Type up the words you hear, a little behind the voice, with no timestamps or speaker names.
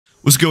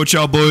What's good with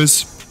y'all,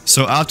 boys?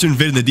 So after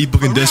invading the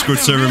Deepwoken Discord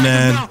server,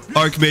 man,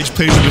 Archmage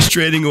plays a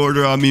restraining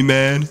order on me,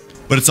 man.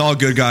 But it's all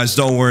good, guys.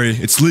 Don't worry.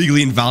 It's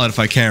legally invalid if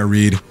I can't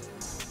read.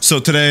 So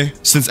today,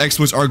 since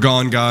exploits are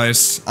gone,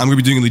 guys, I'm gonna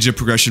be doing a legit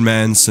progression,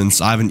 man, since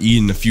I haven't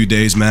eaten in a few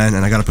days, man,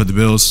 and I gotta pay the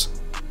bills.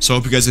 So I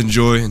hope you guys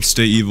enjoy and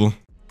stay evil.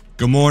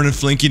 Good morning,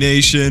 Flinky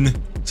Nation.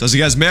 So as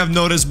you guys may have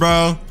noticed,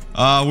 bro,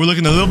 we're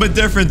looking a little bit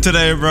different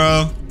today,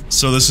 bro.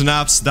 So the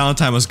synapse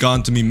downtime has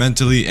gone to me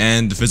mentally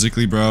and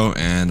physically, bro,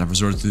 and I've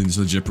resorted to this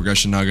legit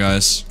progression now,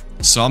 guys.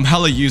 So I'm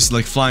hella used to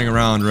like flying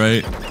around,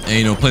 right? And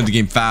you know, playing the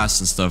game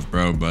fast and stuff,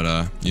 bro.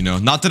 But you know,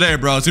 not today,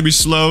 bro. It's gonna be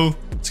slow.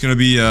 It's gonna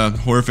be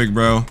horrific,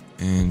 bro.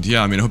 And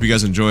yeah, I mean, I hope you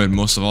guys enjoy it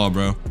most of all,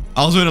 bro.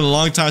 I was waiting a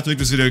long time to make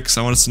this video because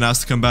I wanted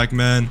Synapse to come back,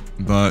 man.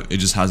 But it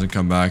just hasn't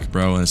come back,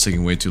 bro, and it's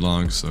taking way too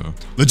long, so.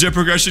 Legit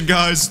progression,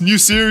 guys. New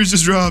series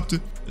just dropped.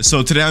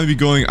 So today I'm gonna be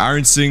going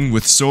Iron Sing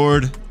with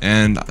Sword,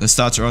 and the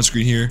stats are on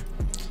screen here.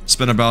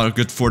 Spent about a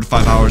good 4 to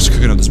 5 hours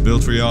cooking up this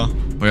build for y'all.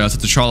 But yeah, it's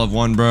at the trial of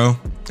 1, bro.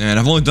 And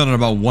I've only done it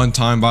about 1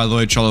 time, by the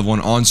way, trial of 1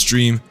 on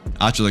stream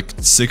after like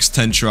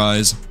 6-10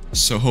 tries.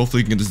 So hopefully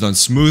we can get this done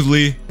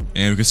smoothly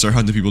and we can start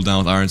hunting people down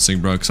with Iron Sing,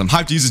 bro. Because I'm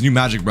hyped to use this new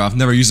magic, bro. I've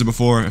never used it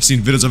before. I've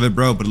seen videos of it,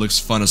 bro, but it looks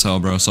fun as hell,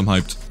 bro. So I'm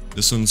hyped.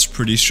 This one's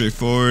pretty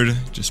straightforward.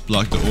 Just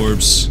block the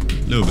orbs.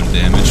 A little bit of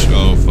damage.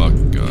 Oh, fuck,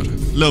 God.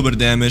 A little bit of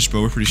damage,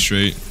 but we're pretty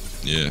straight.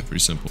 Yeah, pretty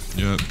simple.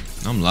 Yep.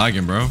 I'm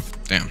lagging, bro.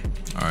 Damn.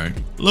 Alright.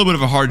 A little bit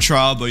of a hard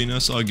trial, but you know,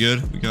 it's all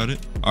good. We got it.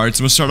 Alright, so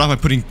I'm gonna start off by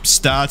putting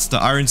stats to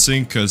Iron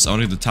Sing because I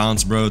want to get the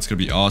talents, bro. It's gonna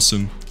be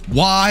awesome.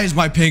 Why is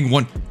my ping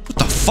 1? What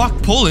the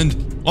fuck? Poland?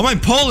 Why am I in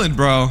Poland,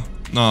 bro?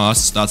 No,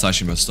 that's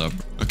actually messed up.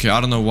 Okay, I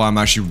don't know why I'm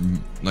actually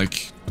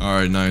like.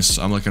 Alright, nice.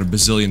 I'm like at a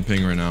bazillion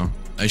ping right now.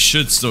 I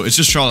should still. It's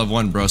just trial of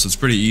 1, bro, so it's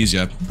pretty easy.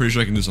 I'm pretty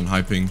sure I can do this on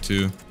high ping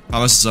too. If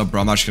I mess this up,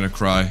 bro, I'm actually gonna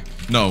cry.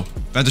 No.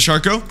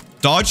 Vantasharko?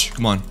 Dodge?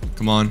 Come on.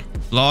 Come on.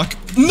 Block.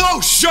 No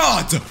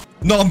shot!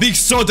 No, I'm being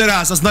so dead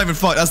ass. That's not even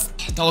fun.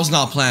 That was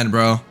not planned,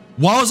 bro.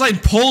 Why was I in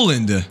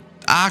Poland?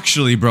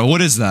 Actually, bro,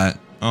 what is that?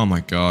 Oh my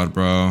god,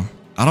 bro.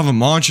 I don't have a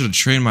mantra to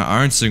train my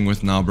Iron Sing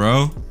with now,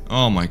 bro.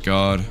 Oh my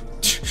god.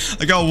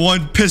 I got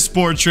 1 piss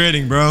poor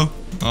training, bro.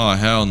 Oh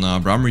hell no,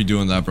 bro. I'm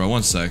redoing that, bro.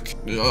 1 sec.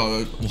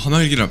 How am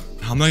I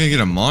gonna get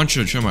a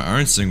mantra to train my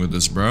Iron Sing with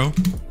this, bro?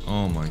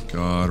 Oh my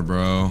god,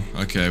 bro.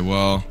 Okay,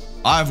 well,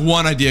 I have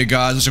 1 idea,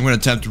 guys, which I'm gonna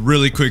attempt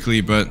really quickly,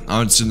 but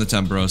I'm just an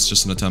attempt, bro. It's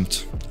just an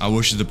attempt. I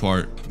wish to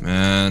depart.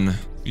 Man,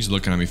 he's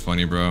looking at me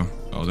funny, bro.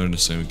 Oh, they're in the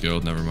same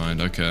guild. Never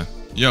mind. Okay.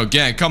 Yo,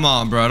 gang, come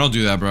on, bro. Don't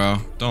do that, bro.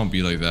 Don't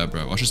be like that,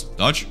 bro. Watch this.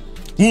 Dodge.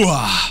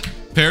 Whoa.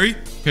 Parry.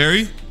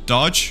 Parry.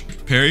 Dodge.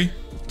 Parry.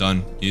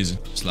 Done. Easy.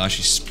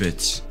 Slashy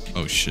spits.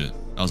 Oh, shit.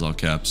 That was all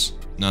caps.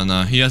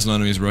 Nah. He has no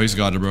enemies, bro. He's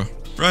got it, bro.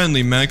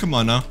 Friendly, man. Come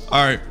on now.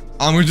 All right.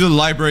 I'm gonna do the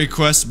library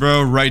quest,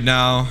 bro, right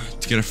now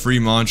to get a free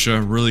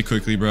mantra really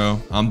quickly,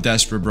 bro. I'm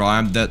desperate, bro.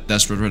 I'm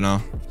desperate right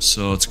now.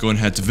 So let's go and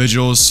head to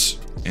Vigils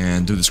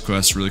and do this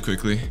quest really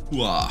quickly.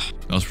 Wow.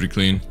 That was pretty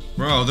clean.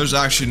 Bro, there's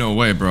actually no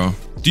way, bro.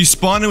 Do you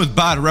spawn in with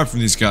bad rep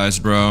from these guys,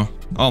 bro?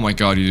 Oh my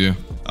god, you do.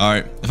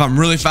 Alright. If I'm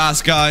really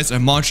fast, guys,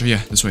 and mantra,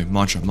 yeah, this way.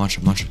 Mantra.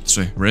 This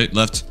way. Right,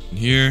 left. In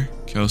here.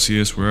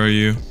 Celsius, where are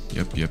you?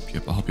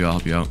 Yep. I'll help you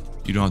out.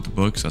 You don't have the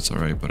books, that's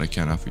alright, but I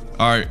can't help you.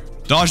 Alright.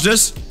 Dodge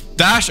this.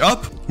 Dash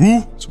up.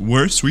 Ooh.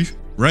 Where? Sweep.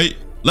 Right.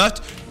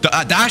 Left.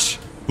 Dash.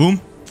 Boom.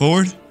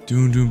 Forward.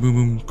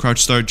 Boom. Crouch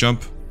start.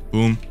 Jump.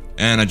 Boom.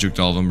 And I juked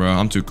all of them, bro.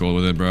 I'm too cool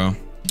with it, bro.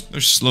 They're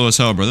slow as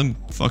hell, bro. Them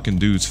fucking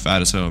dudes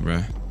fat as hell,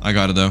 bro. I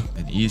got it, though.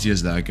 And easy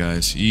as that,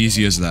 guys.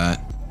 Easy as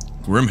that.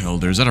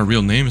 Grimhilder. Is that a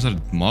real name? Is that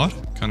a mod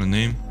kind of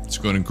name? Let's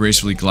go ahead and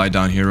gracefully glide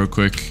down here real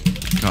quick.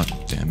 God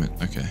damn it.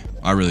 Okay.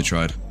 I really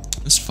tried.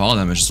 This fall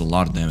damage is a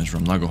lot of damage, bro.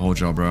 I'm not gonna hold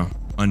y'all, bro.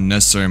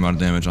 Unnecessary amount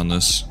of damage on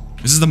this.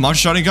 Is this the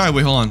monster shotting guy?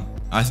 Wait, hold on.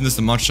 I think this is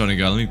the monster shotting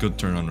guy. Let me go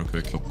turn on real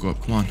quick. Go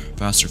up. Come on.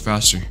 Faster.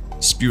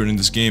 Spirit in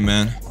this game,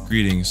 man.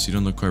 Greetings. You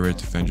don't look quite ready to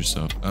defend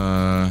yourself.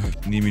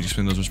 Need me to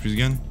explain those words please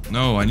again?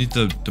 No, I need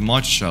the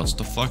monster shouts. What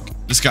the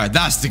fuck? This guy.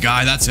 That's the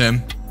guy. That's him.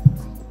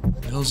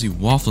 What the hell is he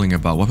waffling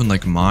about? Weapon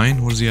like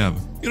mine? What does he have?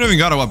 You don't even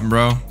got a weapon,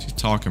 bro. What's he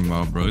talking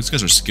about, bro? These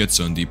guys are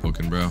schizo and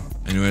Deepwoken, bro.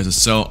 Anyways, let's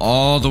sell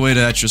all the way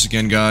to Etris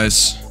again,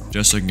 guys.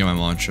 Just so I can get my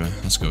mantra.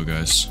 Let's go,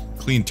 guys.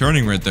 Clean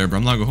turning right there, bro.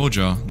 I'm not gonna hold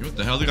y'all. What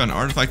the hell? They got an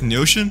artifact in the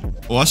ocean?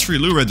 Oh, that's free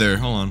loot right there.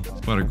 Hold on.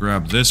 About to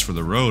grab this for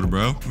the road,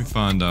 bro. Let me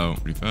find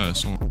out pretty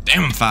fast. Hold on.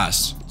 Damn, I'm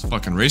fast. It's a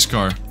fucking race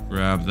car.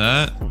 Grab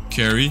that.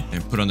 Carry.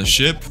 And put on the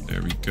ship.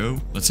 There we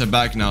go. Let's head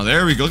back now.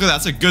 There we go. Look at that.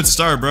 That's a good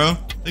start, bro.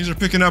 Things are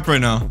picking up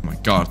right now. Oh my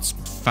god. It's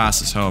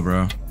fast as hell,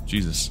 bro.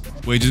 Jesus.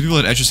 Wait, do people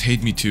at Etris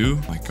hate me too?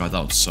 Oh my god,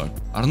 that would suck.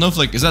 I don't know if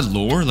like, is that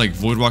lore? Like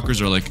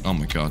Voidwalkers are like, oh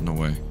my god, no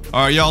way.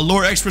 Alright, y'all,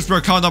 lore experts,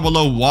 bro, comment down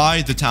below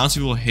why the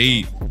townspeople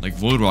hate like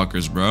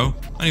Voidwalkers, bro.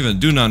 I don't even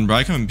do nothing, bro.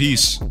 I come in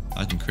peace.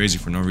 Acting crazy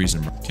for no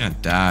reason, bro. Can't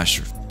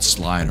dash or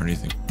slide or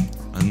anything.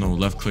 I don't know,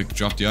 left click,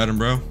 drop the item,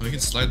 bro. I can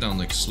slide down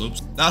like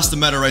slopes. That's the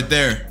meta right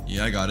there.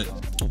 Yeah, I got it.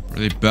 Bro,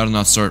 they better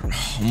not start.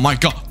 Oh my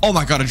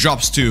god, it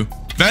drops too.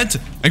 Vent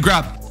and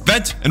grab.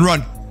 Vent and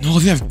run. No,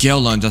 they have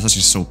Gale Lunge. That's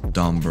actually so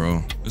dumb,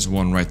 bro. There's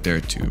one right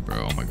there too,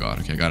 bro. Oh my god.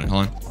 Okay, I got it.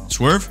 Hold on.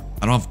 Swerve.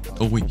 I don't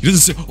have... Oh, wait. He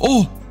doesn't say...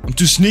 Oh, I'm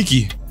too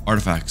sneaky.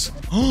 Artifacts.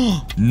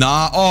 Oh,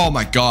 nah. Oh,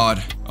 my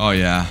God. Oh,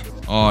 yeah.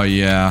 Oh,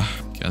 yeah.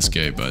 That's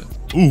gay, but...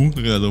 Ooh, look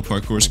at that little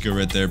parkour skill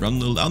right there, bro.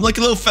 I'm like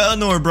a little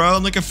Felinor, bro.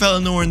 I'm like a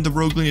Felinor in the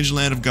rogue lineage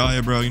land of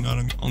Gaia, bro. You know what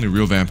I mean? Only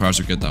real vampires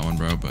would get that one,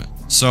 bro. But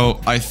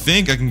so I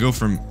think I can go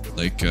from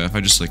like if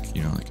I just like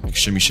like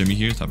shimmy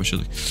here type of shit.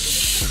 Like,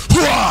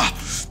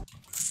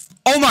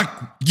 oh my,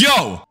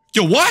 yo,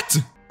 what?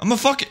 I'm a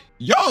fucking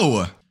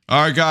yo.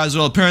 All right, guys.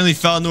 Well, apparently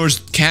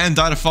Felinors can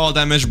die to fall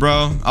damage,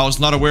 bro. I was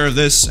not aware of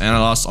this, and I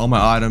lost all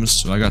my items,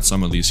 so I got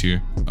some at least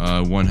here.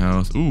 1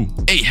 health. Ooh,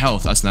 8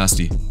 health. That's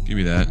nasty. Give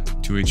me that.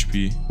 2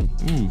 HP.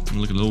 Ooh, I'm gonna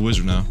look at a little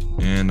wizard now.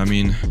 And I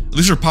mean, at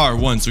least we're power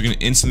 1, so we can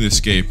instantly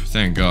escape.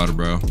 Thank God,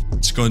 bro.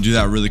 Just gonna do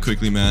that really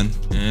quickly, man.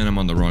 And I'm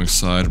on the wrong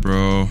side,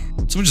 bro.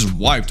 Someone just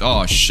wiped.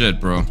 Oh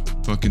shit, bro.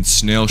 Fucking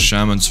Snail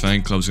Shaman's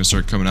fan club's gonna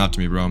start coming after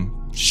me, bro.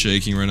 I'm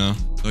shaking right now.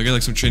 Do I get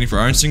like some training for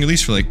Iron Sting at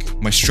least for like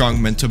my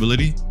strong mental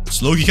ability?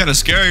 It's low-key kind of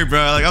scary, bro.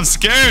 Like I'm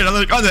scared. I'm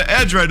like on the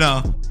edge right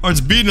now.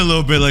 Heart's beating a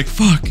little bit. Like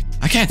fuck.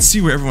 I can't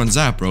see where everyone's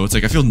at, bro. It's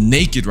like I feel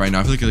naked right now.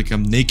 I feel like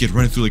I'm naked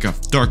running through like a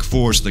dark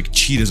forest, like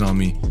cheetahs on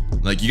me.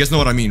 Like you guys know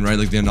what I mean, right?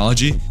 Like the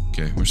analogy.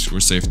 Okay, we're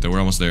safe though. We're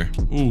almost there.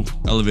 Ooh,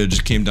 elevator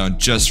just came down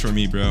just for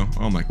me, bro.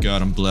 Oh my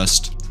God, I'm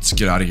blessed. Let's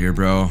get out of here,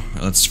 bro.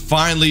 Let's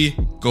finally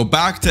go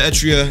back to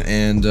Etria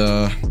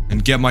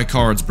and get my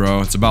cards,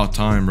 bro. It's about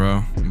time,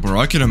 bro. Bro,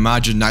 I can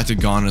imagine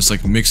Nightagaunus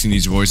like mixing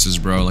these voices,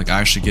 bro. Like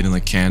actually getting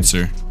like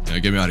cancer. Yeah,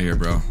 get me out of here,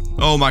 bro.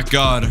 Oh my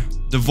God.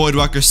 The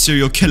Voidwalker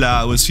serial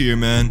killer was here,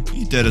 man.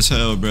 He dead as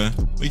hell, bro.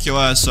 Wake your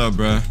ass up,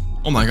 bro.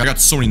 Oh my God, I got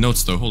so many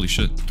notes though. Holy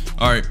shit.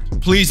 Alright,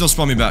 please don't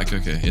spawn me back.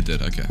 Okay, it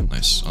did. Okay,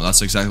 nice. Oh,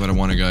 that's exactly what I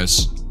wanted,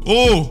 guys.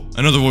 Oh,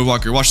 another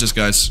Voidwalker. Watch this,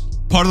 guys.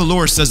 Part of the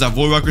lore says that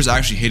Voidwalkers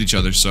actually hate each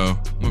other, so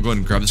I'm gonna go ahead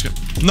and grab this guy.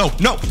 No,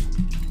 no!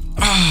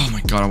 Oh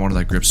my God, I wanted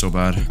that grip so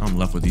bad. I'm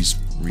left with these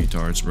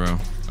retards, bro.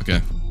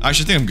 Okay. I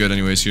actually think I'm good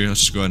anyways here. Let's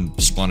just go ahead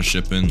and spawn a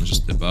ship in. Let's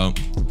just dip out.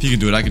 If he can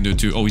do it, I can do it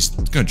too. Oh, he's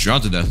gonna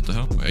drown to death. What the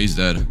hell? Wait, he's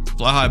dead.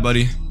 Fly high,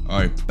 buddy.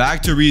 Alright,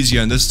 back to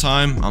Rezia, and this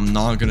time, I'm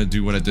not gonna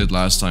do what I did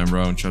last time,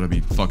 bro, and try to be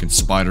fucking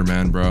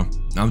Spider-Man, bro.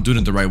 I'm doing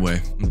it the right way.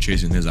 I'm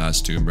chasing his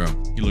ass too, bro.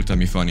 He looked at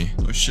me funny.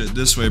 Oh shit,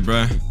 this way,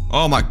 bro.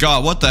 Oh my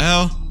God, what the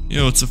hell?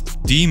 Yo, it's a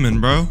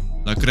demon, bro.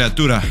 La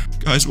criatura.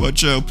 Guys,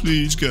 watch out,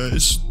 please,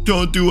 guys.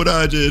 Don't do what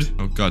I did.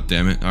 Oh, God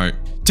damn it. All right.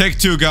 Take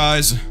 2,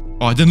 guys.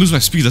 Oh, I didn't lose my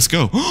speed. Let's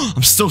go.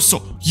 I'm still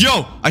so...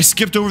 Yo, I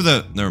skipped over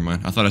the... Never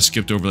mind. I thought I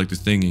skipped over, like, the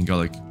thing and got,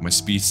 like, my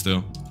speed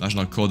still. Imagine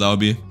how cool that would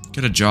be.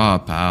 Get a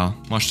job, pal.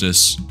 Watch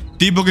this.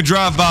 Deepwoken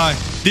drive-by.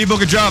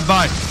 Deepwoken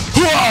drive-by.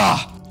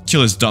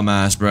 Kill his dumb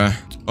ass, bruh.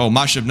 Oh,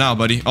 my ship now,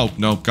 buddy. Oh,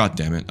 no. God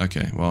damn it.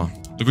 Okay, well.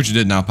 Look what you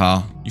did now,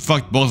 pal. You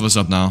fucked both of us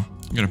up now.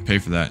 I'm gonna pay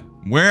for that.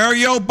 Where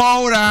your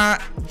boat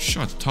at?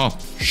 Shut up.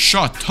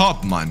 Shut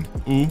up, man.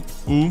 Ooh,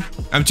 ooh.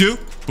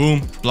 M2.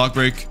 Boom. Block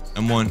break.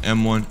 M1,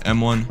 M1,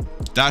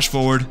 M1. Dash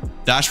forward.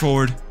 Dash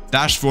forward.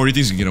 Dash forward. He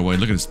thinks he can get away.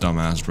 Look at this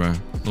dumbass, bro.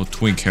 Little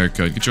twink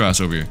haircut. Get your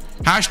ass over here.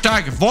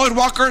 Hashtag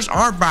Voidwalkers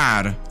are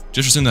bad.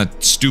 Just for saying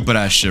that stupid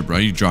ass shit, bro.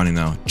 You drowning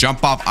now.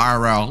 Jump off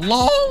IRL.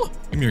 LOL.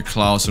 Give me your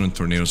Klaus and a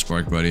tornado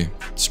spark, buddy.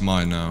 It's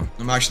mine now.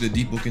 I'm actually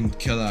the Deepwoken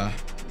killer.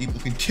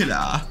 Deepwoken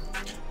killer.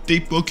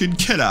 Deepwoken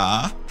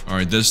killer.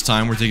 Alright, this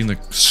time we're taking the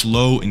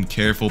slow and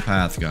careful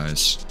path,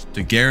 guys,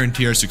 to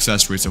guarantee our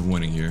success rates of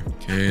winning here.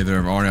 Okay,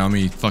 they're already on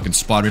me. Fucking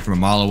spotted me from a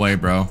mile away,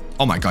 bro.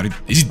 Oh my God,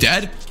 is he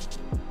dead?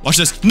 Watch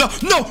this. No,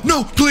 no,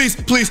 no, please,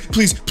 please,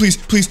 please, please,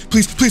 please,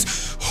 please,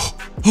 please.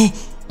 Oh,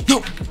 no.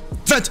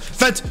 Vent,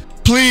 vent,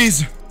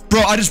 please.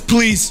 Bro, I just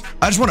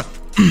wanna.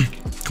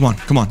 Come on,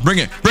 come on, bring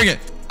it, bring it.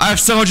 I have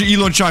 700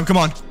 elo and chime, come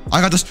on. I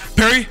got this.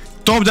 Parry,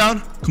 throw him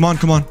down. Come on,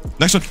 come on.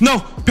 Next one. No,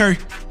 parry,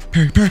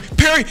 parry, parry,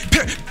 parry,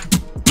 parry.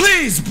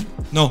 Please!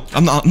 No,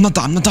 I'm not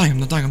dying. They're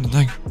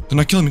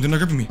not killing me. They're not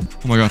gripping me.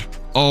 Oh my God.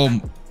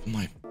 Oh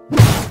my.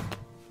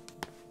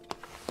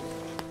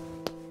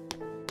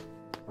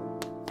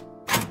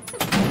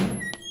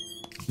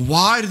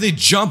 Why do they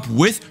jump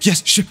with?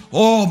 Yes, shit.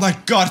 Oh my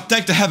God.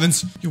 Thank the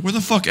heavens. Yo, where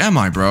the fuck am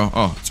I, bro?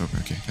 Oh, it's over.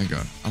 Okay, thank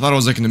God. I thought I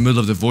was like in the middle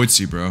of the void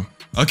sea, bro.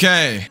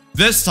 Okay,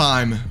 this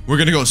time we're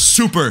gonna go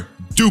super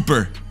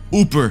duper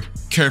ooper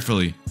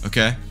carefully.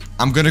 Okay,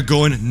 I'm gonna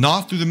go in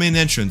not through the main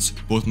entrance,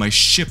 but with my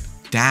ship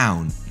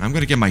down. I'm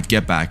gonna get my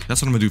get back.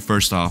 That's what I'm gonna do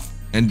first off.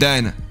 And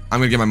then I'm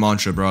gonna get my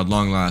mantra, bro, at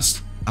long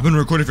last. I've been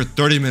recording for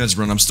 30 minutes,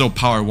 bro, and I'm still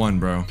power 1,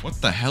 bro.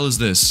 What the hell is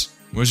this?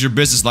 Where's your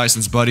business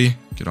license, buddy?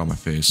 Get out of my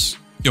face.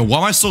 Yo, why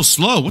am I so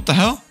slow? What the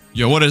hell?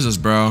 Yo, what is this,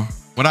 bro?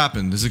 What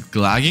happened? Is it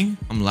lagging?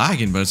 I'm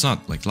lagging, but it's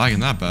not like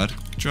lagging that bad.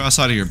 Get your ass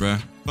out of here, bro.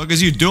 What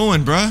is you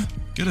doing, bro?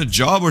 Get a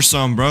job or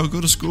something, bro.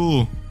 Go to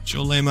school. Get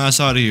your lame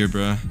ass out of here,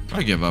 bro.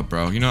 I give up,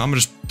 bro. You know, I'm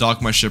gonna just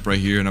dock my ship right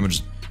here, and I'm gonna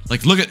just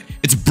like look at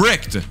it's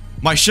bricked.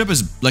 My ship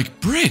is, like,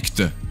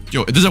 bricked.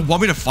 Yo, does it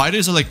want me to fight it?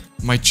 Is it, like,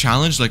 my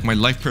challenge? Like, my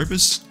life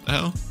purpose? The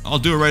hell? I'll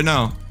do it right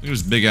now. Look at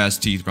those big-ass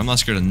teeth, bro. I'm not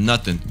scared of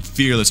nothing. I'm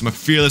fearless. I'm a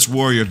fearless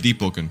warrior of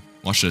Deepwoken.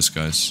 Watch this,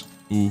 guys.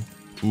 Ooh.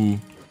 Ooh.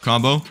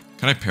 Combo.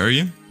 Can I parry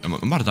him? I'm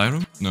about to die to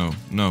him? No,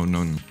 no,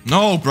 no, no.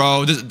 No,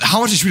 bro.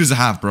 How much HP does it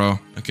have, bro?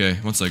 Okay,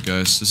 one sec,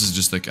 guys. This is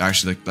just like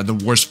actually like the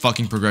worst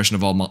fucking progression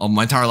of of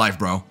my entire life,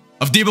 bro.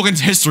 Of Deepwoken's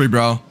history,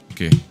 bro.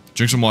 Okay,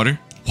 drink some water.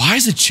 Why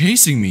is it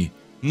chasing me?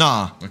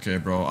 Nah. Okay,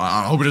 bro.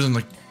 I hope it doesn't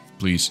like.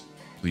 Please,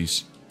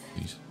 please,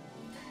 please.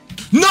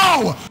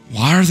 No!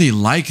 Why are they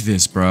like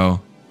this,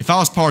 bro? If I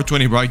was power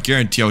 20, bro, I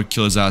guarantee I would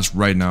kill his ass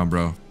right now,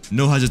 bro.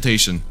 No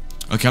hesitation.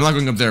 Okay, I'm not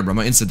going up there, bro. I'm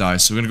gonna insta-die.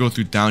 So we're gonna go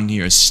through down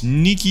here. A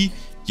sneaky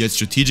yet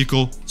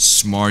strategical,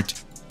 smart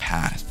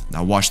path.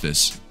 Now watch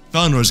this.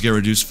 Feloners get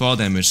reduced fall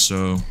damage,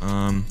 so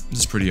this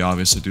is pretty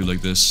obvious to do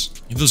like this.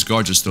 If those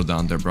guards are still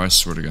down there, bro, I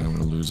swear to God, I'm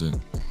gonna lose it.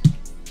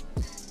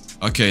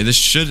 Okay, this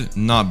should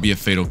not be a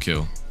fatal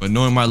kill, but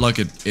knowing my luck,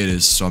 it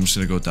is. So I'm just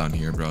gonna go down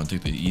here, bro, and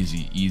take the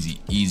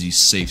easy,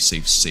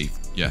 safe.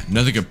 Yeah,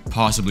 nothing could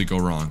possibly go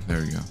wrong.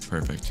 There we go,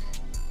 perfect.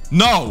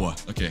 No!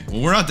 Okay,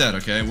 well, we're not dead,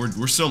 okay?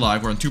 We're still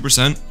alive. We're on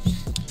 2%.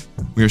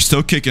 We are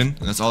still kicking,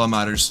 and that's all that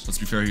matters. Let's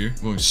be fair here.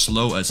 We're going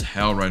slow as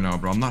hell right now,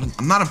 bro. I'm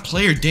not a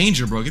player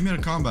danger, bro. Get me out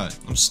of combat.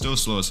 I'm still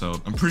slow as hell.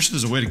 I'm pretty sure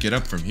there's a way to get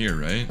up from here,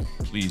 right?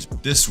 Please.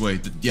 This way.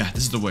 Yeah,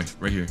 this is the way.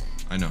 Right here.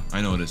 I know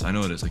it is.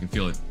 I can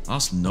feel it.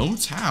 Lost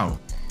notes? How?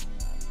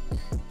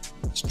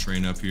 Let's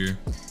train up here.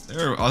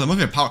 There. Oh, that must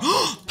be a power.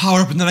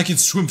 Power up, and then I can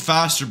swim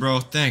faster, bro.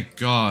 Thank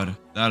God.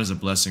 That is a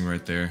blessing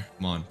right there.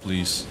 Come on,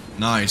 please.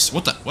 Nice.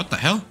 What the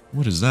hell?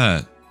 What is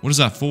that? What is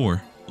that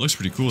for? Looks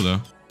pretty cool,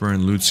 though.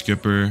 Burn loot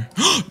skipper.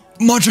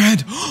 Mantra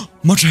hand!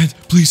 Mantra hand,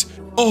 please.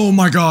 Oh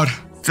my God.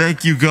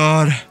 Thank you,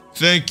 God.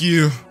 Thank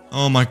you.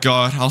 Oh my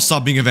God. I'll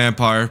stop being a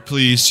vampire.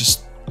 Please,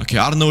 just... Okay,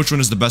 I don't know which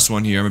one is the best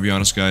one here. I'm gonna be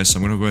honest, guys. So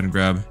I'm gonna go ahead and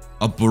grab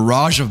a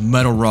barrage of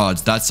metal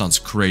rods. That sounds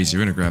crazy.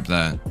 We're gonna grab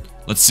that.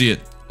 Let's see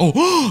it.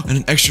 Oh, and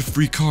an extra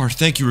free card.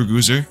 Thank you,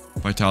 Raguzer.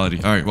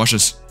 Vitality. All right, watch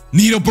this.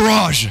 Needle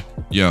barrage.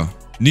 Yo,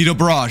 needle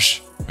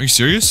barrage. Are you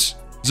serious?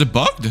 Is it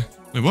bugged?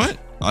 Wait, what?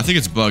 I think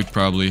it's bugged,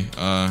 probably.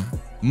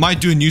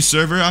 Might do a new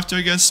server after,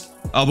 I guess.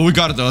 Oh, but we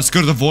got it, though. Let's go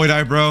to the Void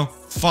Eye, bro.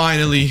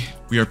 Finally,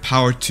 we are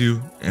power 2,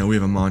 and we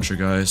have a mantra,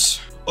 guys.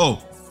 Oh,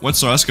 1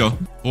 star. Let's go.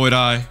 Void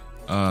Eye.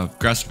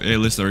 Grasp of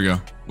A-list. There we go.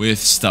 With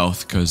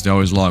stealth, because they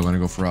always log when I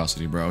go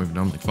ferocity, bro. We've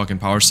done like fucking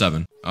power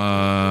 7.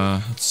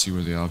 Let's see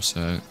where the ops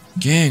at.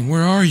 Gang,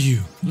 where are you?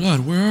 Blood,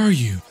 where are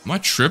you? Am I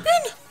tripping?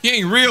 He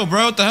ain't real,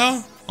 bro. What the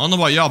hell? I don't know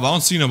about y'all, but I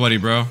don't see nobody,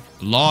 bro.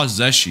 Law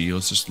Zeshi.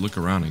 Let's just look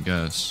around, I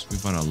guess. We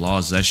find a Law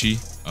Zeshi.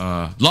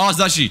 Law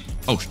Zeshi.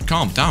 Oh,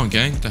 calm down,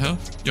 gang. What the hell?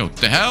 Yo,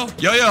 the hell?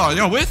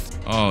 Yo, with?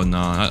 Oh, no.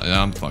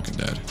 I'm fucking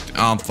dead.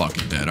 I'm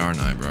fucking dead, aren't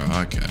I, bro?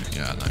 Okay.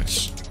 Yeah,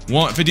 nice.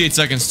 58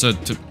 seconds to...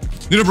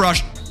 Need a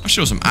brush. I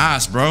show some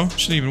ass, bro.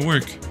 Shouldn't even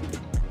work.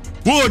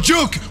 Whoa,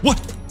 juke! What?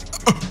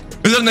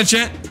 Is that an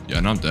enchant? Yeah,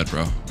 no, I'm dead,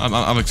 bro.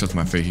 I'm accepting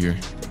my fate here.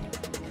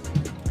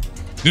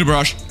 Need a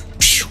brush.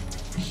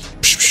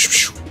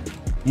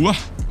 Whoa.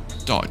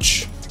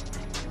 Dodge.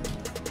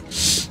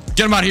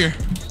 Get him out of here.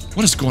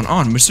 What is going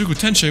on? Misuku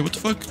Tensei, what the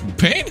fuck?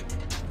 Pain?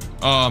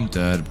 Oh, I'm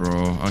dead,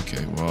 bro.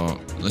 Okay, well,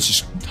 let's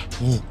just...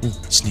 Oh,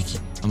 sneaky.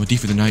 I'm a D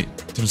for the night.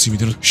 They don't see me.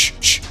 They don't...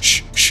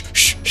 Shh.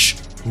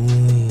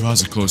 Ooh, that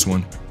was a close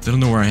one. They don't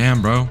know where I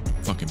am, bro.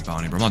 Fucking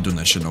bounty, bro. I'm not doing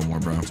that shit no more,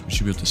 bro. We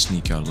should be able to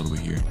sneak out a little bit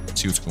here.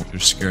 See what's going on. They're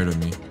scared of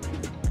me.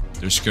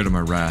 They're scared of my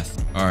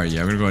wrath. Alright,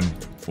 yeah, we're gonna go ahead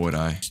and Void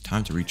Eye. It's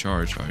time to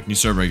recharge. Alright, new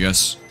server, I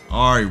guess.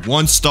 Alright,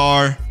 1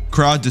 star.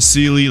 Crowd to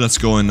Sealy. Let's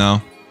go in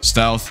now.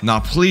 Stealth. Nah,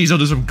 please don't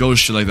do some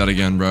ghost shit like that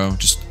again, bro.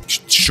 Just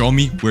show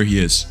me where he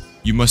is.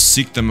 You must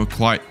seek them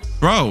quiet.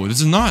 Bro, this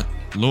is not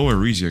Lower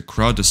Rezia.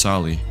 Crowd to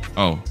Sally.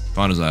 Oh,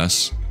 found his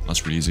ass. That's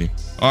pretty easy.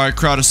 Alright,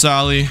 Crowd to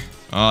Sally.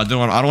 I don't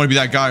want to be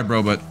that guy,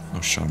 bro, but...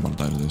 Oh, shit, I'm about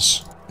to die to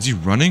this. Is he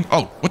running?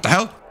 Oh, what the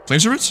hell? Flame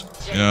servants?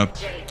 Yeah.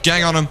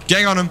 Gang on him.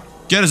 Gang on him.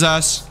 Get his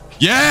ass.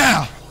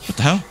 Yeah! What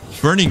the hell?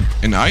 Burning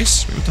in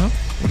ice? Wait, what the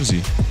hell? What is he?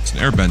 It's an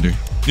airbender.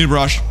 Need a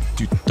brush.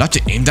 Dude, do I have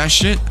to aim that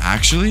shit?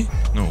 Actually?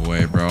 No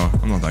way, bro.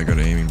 I'm not that good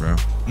at aiming, bro.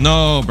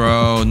 No,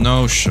 bro.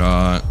 No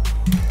shot.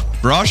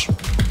 Brush?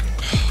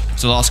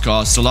 It's a lost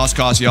cause. It's a lost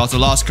cause, y'all. It's a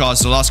lost cause.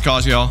 It's a lost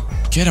cause, y'all.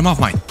 Get him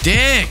off my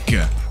dick.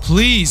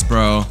 Please,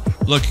 bro.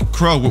 Look,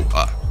 Crow.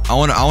 I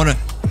wanna.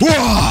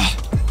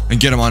 And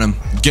get him on him.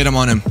 Get him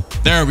on him.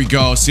 There we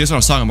go. See, that's what I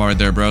was talking about right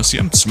there, bro. See,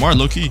 I'm smart,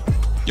 low-key.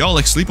 Y'all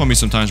like sleep on me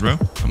sometimes, bro.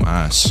 I'm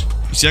ass.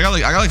 You see, I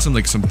got some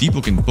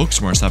Deepwoken book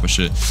smart type of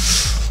shit.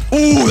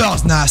 Oh, that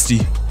was nasty.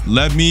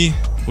 Let me.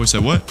 Boy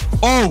said what?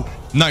 Oh,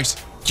 nice.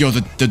 Yo,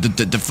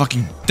 the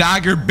fucking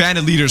dagger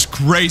bandit leader is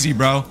crazy,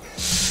 bro.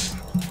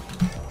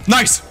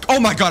 Nice. Oh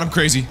my God, I'm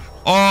crazy.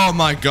 Oh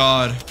my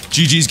God.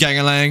 GG's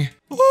gang-a-lang.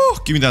 Oh,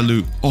 give me that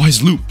loot. Oh,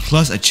 his loot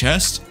plus a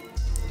chest.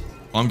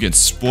 Oh, I'm getting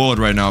spoiled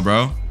right now,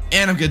 bro.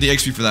 And I'm getting the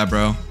XP for that,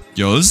 bro.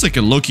 Yo, this is like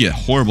a low-key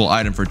horrible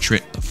item for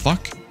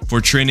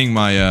for training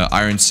my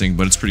iron sing,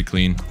 but it's pretty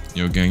clean.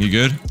 Yo, gang, you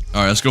good?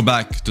 All right, let's go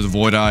back to the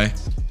Void Eye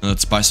and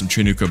let's buy some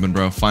training equipment,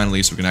 bro.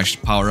 Finally, so we can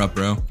actually power up,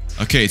 bro.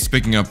 Okay, it's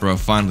picking up, bro.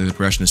 Finally, the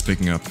progression is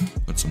picking up.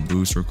 Put some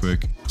boost real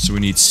quick. So we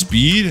need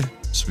speed.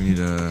 So we need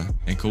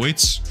ankle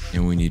weights,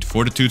 and we need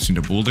fortitude. So we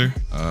need a boulder.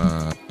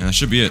 And that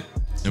should be it.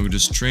 And we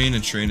just train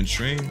and train and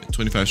train.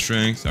 25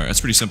 strength. All right,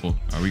 that's pretty simple.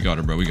 All right, we got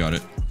it, bro. We got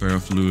it.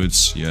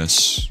 Ferrofluids,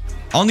 yes.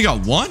 I only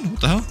got one?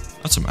 What the hell?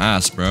 That's some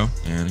ass, bro.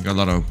 And I got a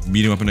lot of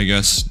medium weapon, I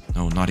guess.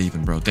 No, not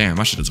even, bro. Damn,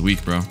 my shit is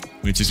weak, bro.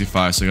 We need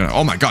 65, so I got...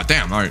 Oh my god,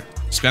 damn. Alright,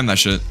 spam that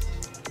shit.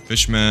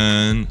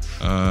 Fishman.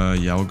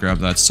 Yeah, we'll grab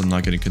that so I'm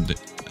not getting...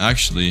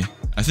 Actually,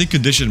 I think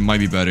condition might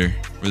be better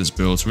for this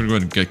build. So we're gonna go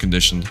ahead and get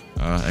conditioned.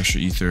 Extra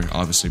ether,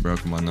 obviously, bro.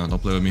 Come on now,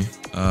 don't play with me.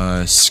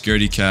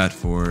 Scaredy cat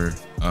for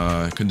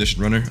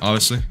conditioned runner,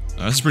 obviously.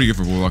 This is pretty good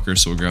for Warwalker,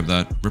 so we'll grab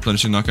that.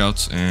 Replenishing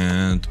knockouts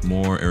and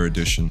more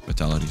erudition,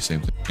 vitality,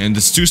 same thing. And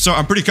this 2-star,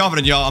 I'm pretty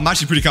confident, y'all. I'm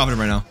actually pretty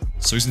confident right now.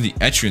 So he's in the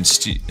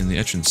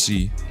Etrian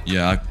Sea.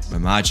 Yeah, I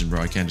imagine,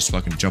 bro. I can't just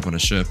fucking jump on a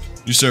ship.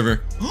 New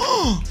server.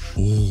 Oh,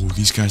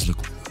 these guys look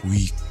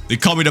weak. They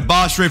call me the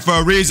boss rate for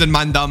a reason,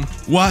 mandam.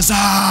 What's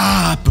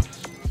up?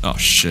 Oh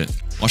shit.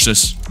 Watch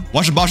this.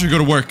 Watch the boss rate go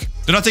to work.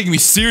 They're not taking me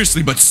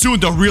seriously, but soon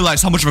they'll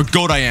realize how much of a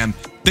goat I am.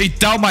 They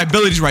doubt my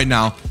abilities right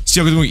now. See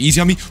how they're going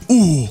easy on me?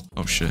 Ooh.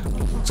 Oh shit.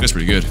 This guy's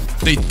pretty good.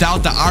 They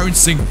doubt the Iron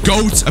Sing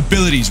goat's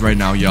abilities right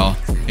now, y'all.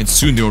 And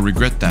soon they'll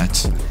regret that.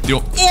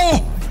 They'll...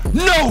 Oh!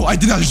 No! I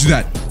did not do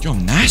that. Yo,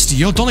 nasty,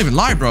 yo. Don't even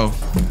lie, bro.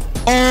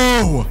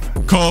 Oh!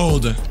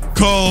 Cold.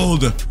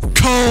 Cold.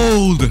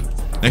 Cold.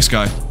 Next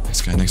guy.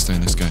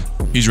 Next guy.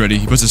 He's ready.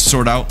 He puts his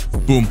sword out.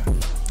 Boom.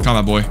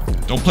 Combat boy.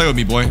 Don't play with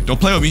me, boy. Don't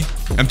play with me.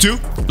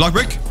 M2. Block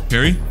break.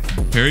 Parry.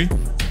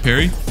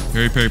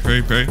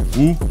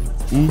 Ooh.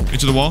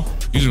 Into the wall.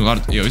 He's doing a lot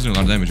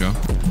of damage, yo.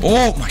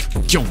 Oh my,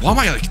 yo, why am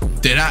I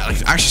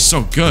actually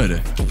so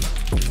good?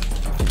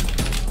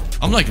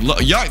 I'm like,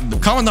 yeah,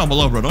 comment down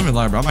below, bro. Don't even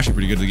lie, bro. I'm actually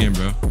pretty good at the game,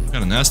 bro.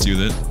 Kind of nasty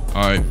with it.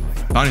 All right,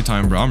 bounty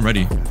time, bro. I'm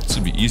ready. This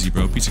would be easy,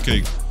 bro. Piece of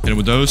cake. Hit him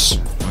with those.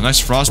 Oh, nice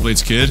frost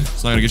blades, kid.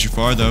 It's not gonna get you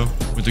far though.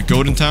 With the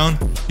goat in town,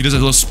 he does a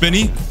little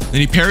spinny,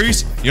 then he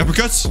parries. He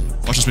uppercuts.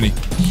 Watch the spinny.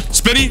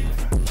 Spinny.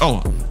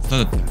 Oh,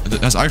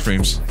 that's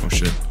iframes. Oh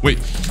shit. Wait,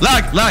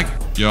 lag.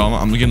 Yo,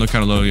 I'm getting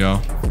kind of low, yo,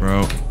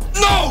 bro.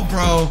 No,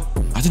 bro.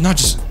 I did not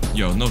just.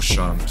 Yo, no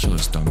shot. I'm gonna kill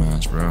this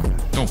dumbass, bro.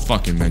 Don't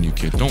fucking menu,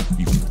 kid. Don't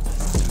you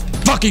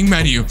fucking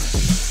menu.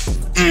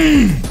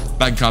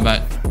 Back in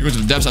combat. You're going to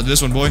the depths after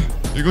this one, boy.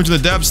 You're going to the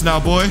depths now,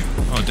 boy.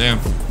 Oh, damn.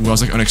 Ooh, I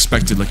was like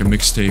unexpected, like a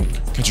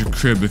mixtape. Catch your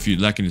crib if you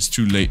lacking. It's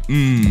too late.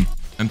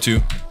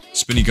 M2.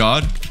 Spinny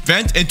God.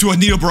 Vent into a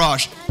needle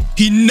barrage.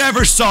 He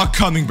never saw it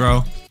coming,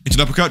 bro. Into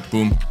the uppercut.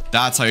 Boom.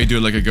 That's how you do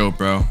it like a goat,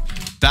 bro.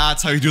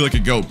 That's how you do it like a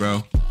goat,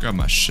 bro. Grab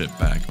my shit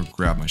back. Or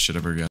grab my shit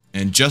ever again.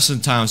 And just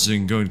in time so you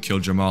can go and kill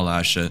Jamal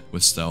Ashit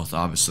with stealth,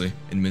 obviously.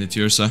 In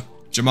Miniatursa.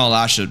 Jamal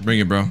Ashit, bring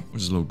it, bro.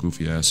 What's his little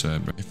goofy ass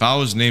head, bro? If I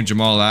was named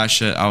Jamal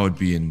Ashit, I would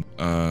be in,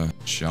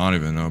 shit, I don't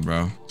even know,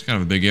 bro. It's kind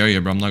of a big area,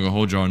 bro. I'm not gonna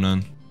hold you on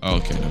none. Oh,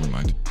 okay, never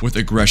mind. With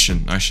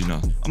aggression. Actually,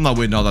 no. I'm not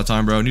waiting all that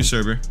time, bro. New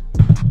server.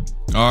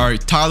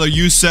 Alright, Tyler,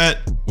 you set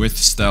with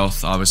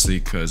stealth, obviously,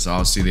 because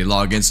obviously they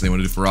log in, so they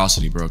want to do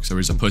ferocity, bro, because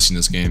everybody's a pussy in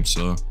this game.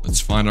 So let's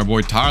find our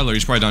boy Tyler.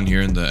 He's probably down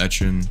here in the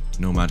Etrian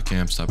nomad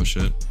camps type of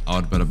shit. I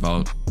would bet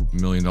about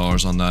 $1 million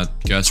on that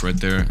guess right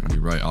there. And I'd be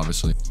right,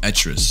 obviously.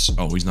 Etris.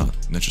 Oh, he's not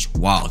an Etris.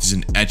 Wow, he's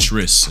an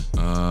Etris.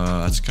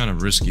 That's kind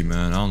of risky,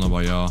 man. I don't know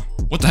about y'all.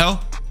 What the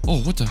hell?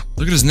 Oh, what the?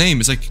 Look at his name.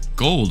 It's like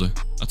gold.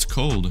 That's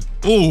cold.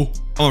 Oh,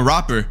 I'm a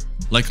rapper.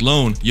 Like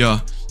Lone. Yeah.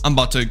 I'm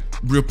about to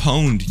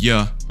repond.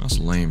 Yeah. That's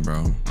lame,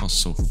 bro. That was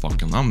so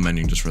fucking... I'm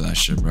menuing just for that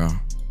shit, bro.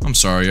 I'm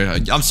sorry.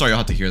 I'm sorry I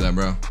had to hear that,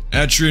 bro.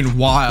 Etrian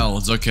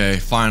Wilds. Okay,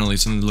 finally.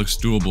 Something that looks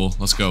doable.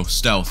 Let's go.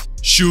 Stealth.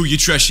 Shu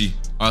Yutreshi.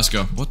 Alright, let's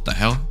go. What the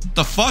hell? What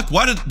the fuck?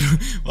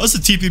 Why's the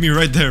TP me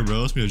right there,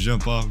 bro? Let's me to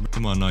jump off. Bro.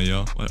 Come on now,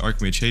 yo. Why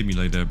Archmage hate me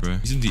like that, bro?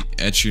 He's in the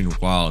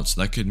Etrian Wilds.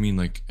 That could mean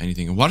like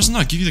anything. Why does it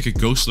not give you like a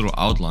ghost little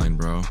outline,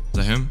 bro? Is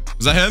that him?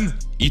 Is that him?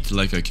 Eat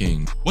like a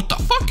king. What the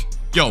fuck?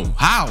 Yo,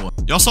 how?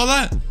 Y'all saw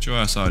that? Get your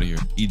ass out of here.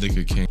 Eat like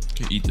a king.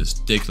 Can't eat this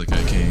dick like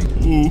a king.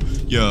 Ooh,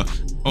 yeah.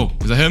 Oh,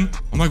 is that him?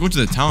 I'm not going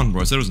to the town,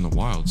 bro. I said it was in the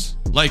wilds.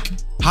 Like,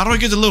 how do I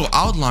get the little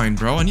outline,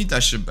 bro? I need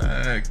that shit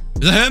back.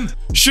 Is that him?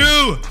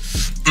 Shoo!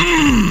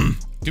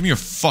 Give me your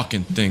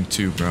fucking thing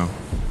too, bro.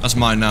 That's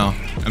mine now.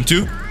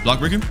 M2? Block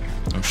break him?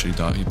 Oh shit,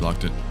 he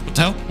blocked it. What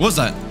the hell? What was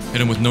that?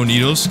 Hit him with no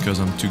needles, because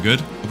I'm too good.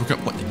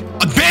 What?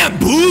 A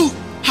bamboo?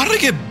 How did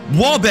I get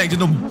wall bagged?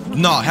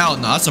 No, hell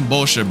no. That's some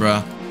bullshit,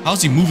 bro.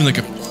 How's he moving like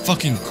a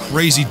fucking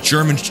crazy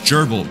German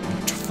gerbil?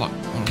 Fuck, I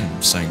don't know what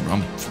I'm saying, bro.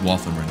 I'm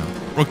waffling right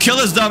now. Bro, kill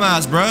his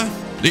dumbass, bro.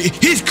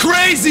 He's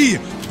crazy!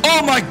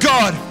 Oh my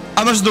god!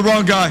 I messed with the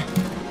wrong guy.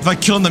 If I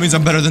kill him, that means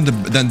I'm better than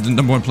the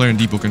number one player in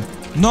Deepwoken.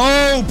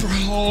 No,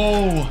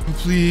 bro!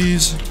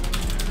 Please.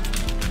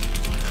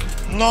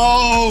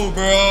 No,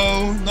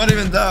 bro. Not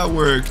even that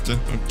worked.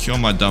 Don't kill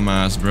my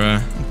dumbass, bro.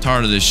 I'm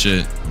tired of this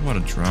shit. I'm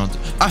about to drown.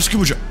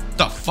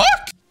 The fuck?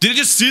 Did it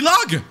just sea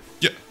log?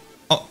 Yeah.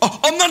 Oh,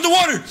 I'm not in the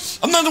water!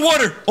 I'm not in the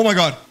water! Oh my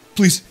god.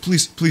 Please,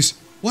 please, please.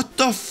 What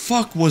the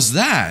fuck was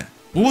that?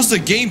 What was the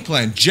game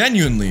plan?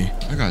 Genuinely.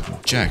 I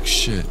got jack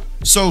shit.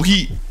 So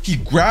he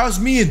grabs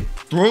me and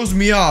throws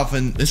me off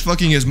and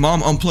his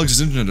mom unplugs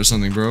his internet or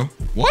something, bro.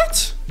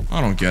 What?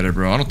 I don't get it,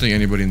 bro. I don't think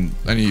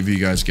any of you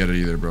guys get it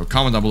either, bro.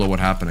 Comment down below what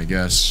happened, I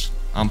guess.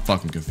 I'm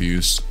fucking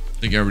confused. I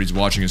think everybody's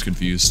watching is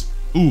confused.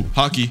 Ooh,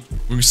 hockey.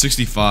 We're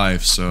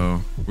 65,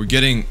 so we're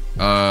getting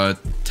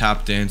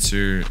tap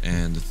dancer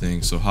and the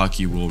thing. So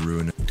hockey will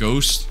ruin it.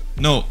 Ghost?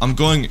 No, I'm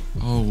going.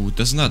 Oh,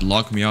 doesn't that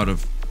lock me out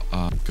of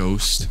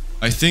ghost?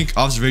 I think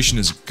observation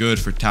is good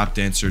for tap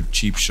dancer,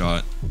 cheap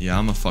shot. Yeah,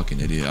 I'm a fucking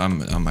idiot.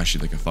 I'm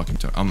actually like a fucking.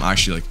 I'm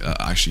actually like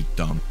actually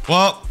dumb.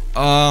 Well,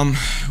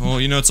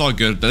 you know, it's all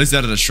good. At least I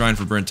added a shrine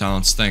for burnt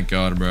talents. Thank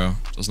God, bro.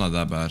 So it's not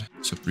that bad.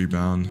 So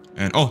rebound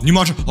and new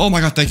mantra. Oh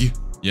my God, thank you.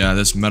 Yeah,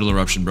 this metal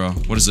eruption, bro.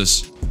 What is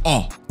this?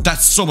 Oh,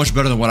 that's so much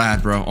better than what I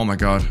had, bro. Oh my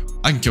God,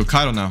 I can kill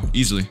Kaido now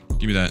easily.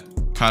 Give me that.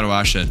 Kaido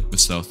Ashhead with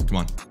stealth. Come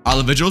on. Isle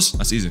of Vigils?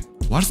 That's easy.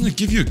 Why doesn't it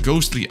give you a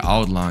ghostly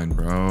outline,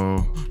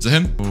 bro? Is that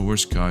him? Oh,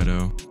 where's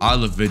Kaido?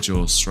 Isle of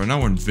Vigils. Right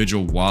now we're in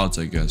Vigil Wilds,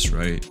 I guess,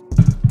 right?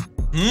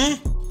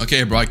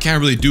 Okay, bro. I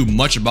can't really do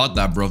much about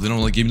that, bro. They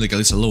don't like give me like at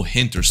least a little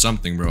hint or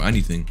something, bro.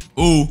 Anything.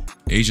 Ooh,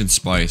 Asian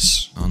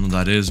Spice. I don't know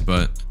what that is,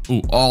 but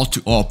ooh, all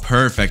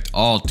perfect.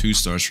 All 2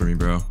 stars for me,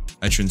 bro.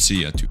 I shouldn't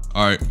see yet.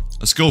 All right,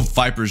 let's go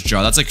Viper's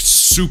Jaw. That's like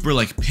super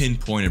like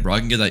pinpointed, bro. I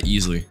can get that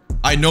easily.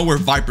 I know where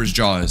Viper's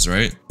Jaw is,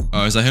 right?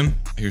 Is that him?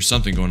 I hear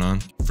something going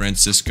on.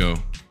 Francisco.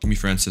 Give me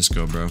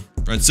Francisco, bro.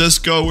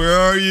 Francisco, where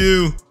are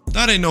you?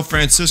 That ain't no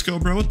Francisco,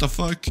 bro. What the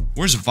fuck?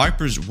 Where's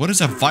Viper's? What is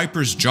that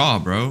Viper's Jaw,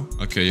 bro?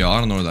 Okay, yo, I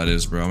don't know where that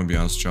is, bro. I'm gonna be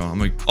honest with y'all. I'm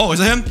like, oh, is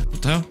that him?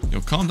 What the hell?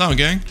 Yo, calm down,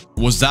 gang.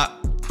 Was that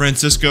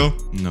Francisco?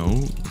 No.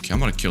 Okay, I'm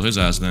gonna kill his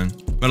ass then.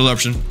 Metal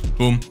eruption.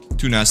 Boom.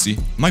 Too nasty.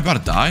 Am I about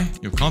to die?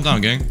 Yo, calm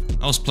down, gang.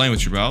 I was playing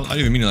with you, bro. I didn't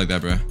even mean it like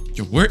that, bro.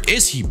 Yo, where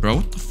is he, bro?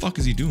 What the fuck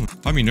is he doing?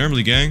 Find me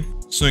normally, gang.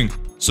 Swing.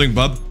 Swing,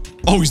 bub.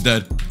 Oh, he's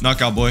dead.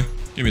 Knockout, boy.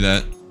 Give me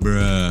that.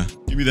 Bruh.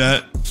 Give me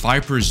that.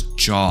 Viper's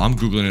Jaw. I'm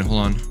Googling it. Hold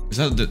on. Is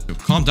that the... Yo,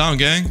 calm down,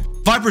 gang.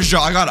 Viper's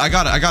Jaw. I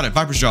got it.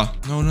 Viper's Jaw.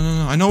 No.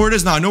 I know where it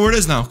is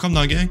now. Calm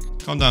down, gang.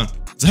 Calm down.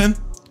 Is that him?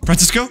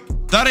 Francisco?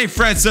 That ain't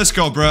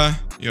Francisco, bruh.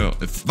 Yo,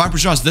 if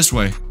Viper's Jaw's this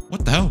way.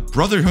 What the hell?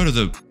 Brotherhood of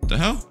the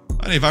hell?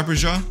 That ain't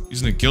Viper's Jaw.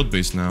 He's in the guild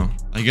base now.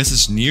 I guess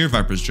it's near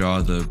Viper's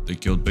Jaw, the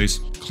guild base.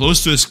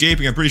 Close to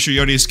escaping. I'm pretty sure he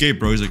already escaped,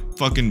 bro. He's like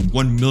fucking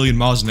 1 million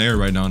miles in the air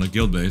right now in a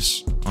guild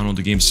base. I don't know what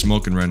the game's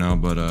smoking right now,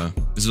 but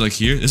is it like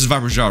here? This is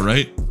Viper's Jaw,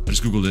 right? I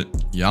just googled it.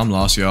 Yeah, I'm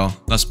lost, y'all.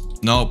 That's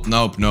nope.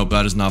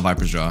 That is not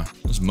Viper's Jaw.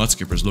 Those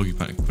Mudskippers, Loki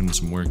putting in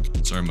some work.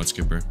 Sorry,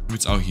 Mudskipper. Maybe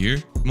it's out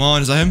here. Come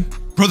on, is that him?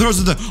 Brotherhood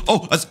of the...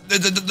 Oh, that's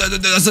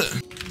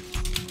it.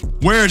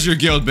 Where's your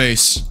guild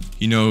base?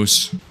 He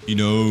knows. He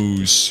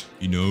knows.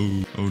 He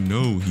knows. Oh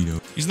no, he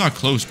knows. He's not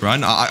close, bro. I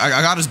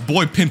got his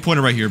boy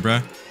pinpointed right here, bro.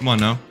 Come on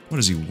now. What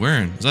is he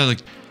wearing? Is that like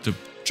the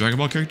Dragon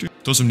Ball character?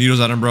 Throw some needles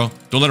at him, bro.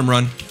 Don't let him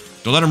run.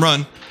 Don't let him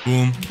run.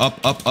 Boom.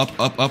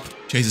 Up.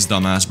 Chase his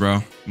dumb ass,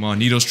 bro. Come on,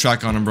 needles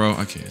track on him, bro.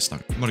 Okay, it's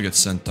not. I'm gonna get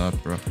sent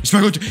up, bro. He's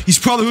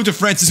probably going to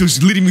Francisco.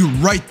 He's leading me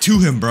right to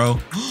him, bro.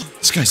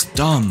 This guy's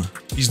dumb.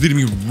 He's leading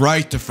me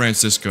right to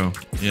Francisco.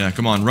 Yeah,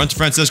 come on. Run to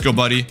Francisco,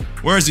 buddy.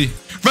 Where is he?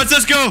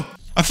 Francisco!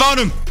 I found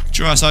him! Get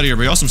your ass out of here,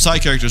 bro. Y'all some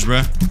side characters,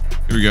 bro.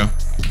 Here we go.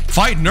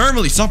 Fight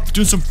normally. Stop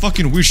doing some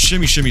fucking weird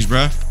shimmies,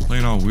 bro.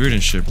 Playing all weird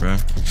and shit, bro.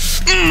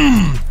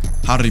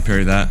 How did he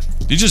parry that?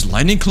 Did he just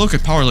lightning cloak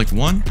at power like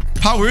 1?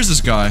 Power is this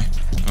guy?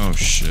 Oh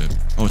shit.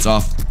 Oh, it's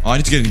off. Oh, I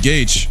need to get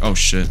engaged. Oh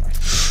shit.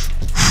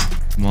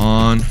 Come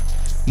on.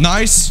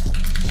 Nice.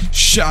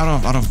 Shit, I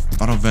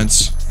don't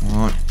vents. Come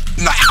on.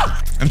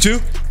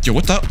 M2? Yo,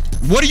 what the?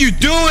 What are you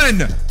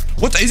doing?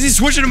 What the? Is he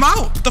switching him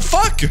out? What the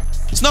fuck?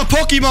 It's not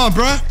Pokemon,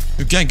 bruh.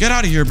 You can't get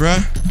out of here,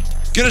 bruh.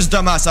 Get his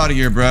dumb ass out of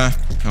here, bruh.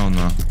 Hell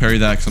no. Parry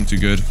that because I'm too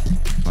good.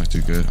 I'm not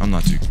too good. I'm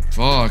not too good.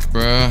 Fuck,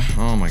 bruh.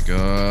 Oh my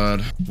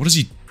god. What is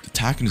he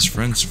attacking his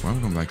friends for?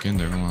 I'm going back in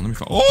there. Hold on. Let me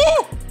find.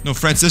 Oh! No,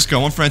 Francisco.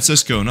 I want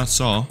Francisco, not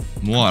Saul.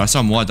 Muad. I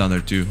saw Muad down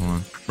there too. Hold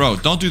on. Bro,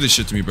 don't do this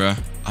shit to me,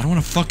 bruh. I don't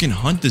want to fucking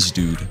hunt this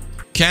dude.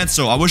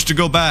 Cancel. I wish to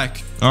go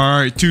back.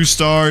 Alright, 2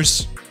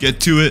 stars. Get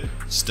to it.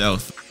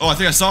 Stealth. Oh, I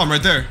think I saw him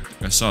right there.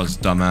 I saw his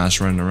dumb ass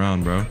running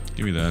around, bro.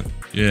 Give me that.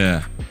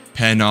 Yeah.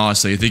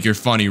 Penosa, you think you're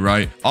funny,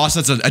 right?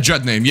 Also, that's a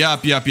jet name.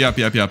 Yep.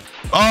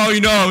 Oh, he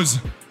knows.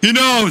 He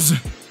knows.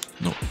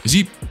 No, is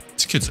he?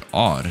 This kid's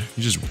odd.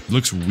 He just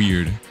looks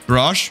weird.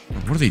 Brush?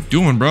 What are they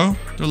doing, bro?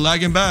 They're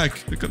lagging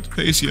back. Pick up the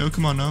pace, yo.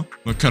 Come on now.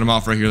 I'm gonna cut him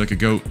off right here like a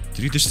goat.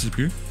 Did he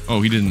disappear?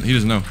 Oh, he didn't. He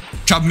doesn't know.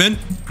 Chop him in.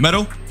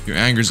 Metal. Your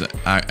anger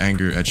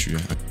at you.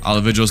 Isle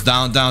of Vigils.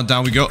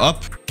 Down. We go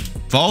up.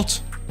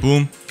 Vault.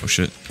 Boom. Oh,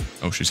 shit.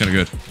 Oh, shit. He's kind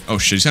of good. Oh,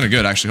 shit. He's kind of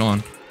good, actually. Hold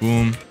on.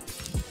 Boom.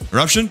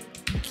 Eruption.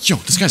 Yo,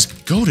 this guy's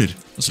goated.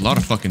 That's a lot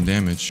of fucking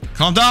damage.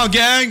 Calm down,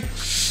 gang.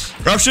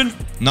 Eruption.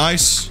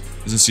 Nice.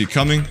 Doesn't see it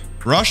coming.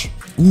 Rush.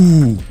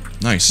 Ooh.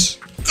 Nice.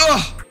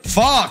 Ugh.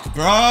 Fuck,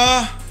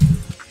 bruh.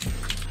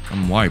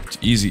 I'm wiped.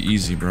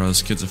 Easy, bro.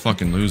 This kid's a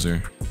fucking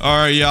loser.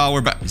 Alright, y'all.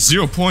 We're back.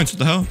 0 points. What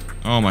the hell?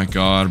 Oh my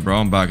god, bro.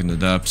 I'm back in the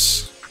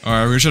depths.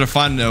 Alright, we're gonna try to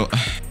find out.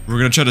 We're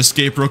gonna try to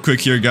escape real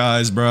quick here,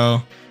 guys,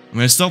 bro. I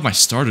mean, I still have my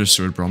starter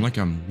sword, bro.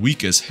 I'm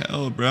weak as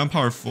hell, bro. I'm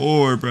power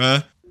 4,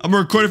 bruh. I'm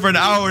recording for an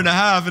hour and a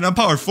half and I'm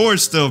power 4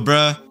 still,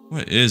 bruh.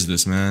 What is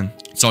this, man?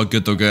 It's all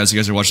good though, guys. You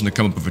guys are watching the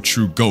come up of a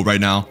true GOAT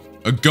right now.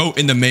 A GOAT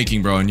in the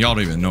making, bro. And y'all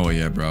don't even know it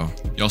yet, bro.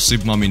 Y'all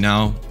sleeping on me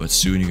now, but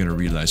soon you're gonna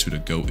realize who the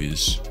GOAT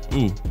is.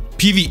 Ooh.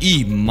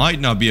 PvE might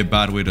not be a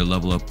bad way to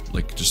level up,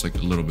 like, just like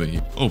a little bit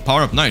here. Oh,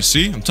 power up, nice.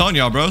 See? I'm telling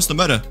y'all, bro, it's the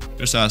meta. Get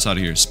this ass out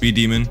of here. Speed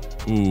Demon.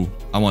 Ooh,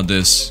 I want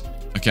this.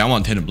 Okay, I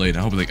want Hidden Blade. I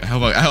hope I get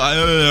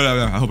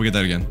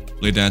that again.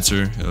 Blade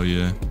Dancer, hell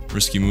yeah.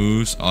 Risky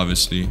moves,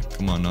 obviously.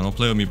 Come on, now don't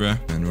play with me, bruh.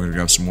 And we're gonna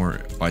grab some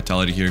more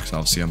vitality here, because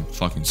obviously I'm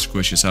fucking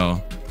squishy as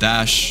hell.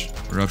 Dash,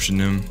 Eruption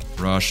him,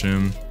 Rush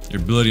him.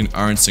 Your ability in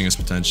Iron Sting is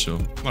potential.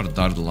 I'm about to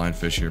die to the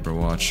lionfish here, bro,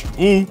 watch.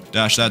 Ooh,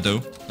 dash that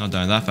though. Not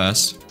dying that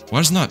fast. Why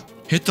does it not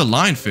hit the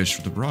lionfish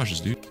with the barrages,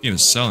 dude? Game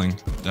is selling.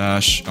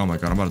 Dash, oh my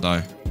god, I'm about to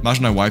die.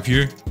 Imagine I wipe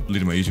here.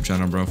 Deleting my YouTube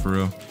channel, bro, for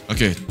real.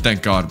 Okay,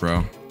 thank god,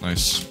 bro.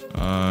 Nice.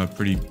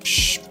 Pretty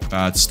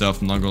bad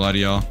stuff. I'm not gonna lie to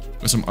y'all.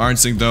 Got some Iron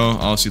Sting though.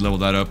 I'll obviously level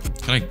that up.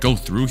 Can I go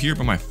through here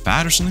by my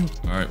fat or something?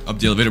 All right, up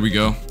the elevator we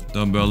go.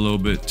 Dumbbell a little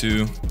bit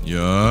too.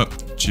 Yup.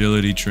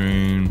 Agility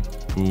train,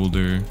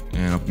 boulder,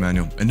 and up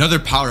manual. Another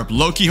power up.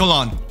 Low key, hold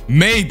on.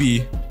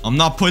 Maybe. I'm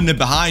not putting it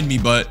behind me,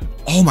 but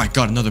oh my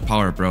god, another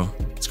power up, bro.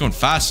 It's going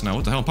fast now.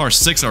 What the hell? Power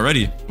 6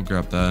 already. We'll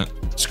grab that.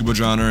 Scuba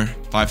Drowner,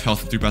 5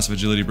 health and 3 passive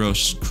agility, bro.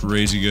 It's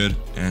crazy good.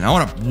 And I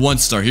want a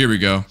 1-star. Here we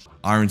go.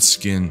 Iron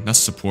Skin. That's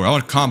support. I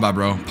want combat,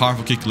 bro.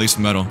 Powerful kick laced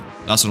metal.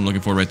 That's what I'm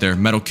looking for right there.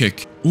 Metal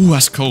kick. Ooh,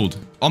 that's cold.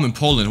 Oh, I'm in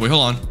Poland. Wait,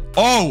 hold on.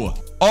 Oh!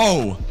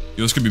 Oh!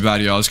 Yo, this could be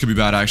bad, y'all. This could be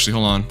bad, actually.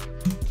 Hold on.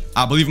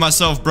 I believe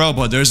myself, bro,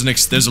 but there's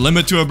a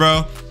limit to it,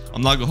 bro.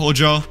 I'm not gonna hold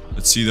y'all.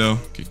 Let's see, though.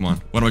 Okay, come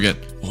on. What do I get?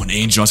 Oh, an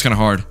angel. That's kind of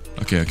hard.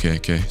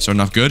 Okay.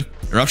 Starting off good.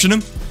 Eruption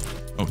him.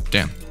 Oh,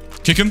 damn.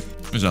 Kick him.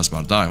 His ass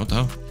about to die. What the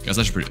hell? Guys,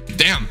 that's pretty...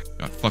 Damn!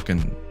 Got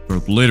fucking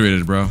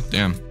obliterated, bro.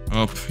 Damn.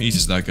 Oh, easy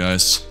as that,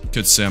 guys.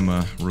 Could say I'm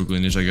a rogue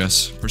lineage, I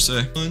guess, per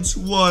se.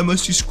 Why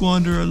must you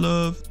squander our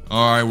love?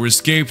 Alright, we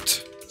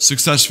escaped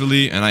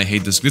successfully, and I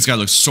hate this. This guy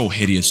looks so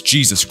hideous.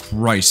 Jesus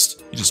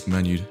Christ. He just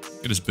menued.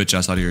 Get his bitch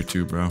ass out of here,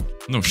 too, bro.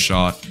 No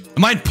shot.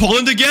 Am I in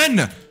Poland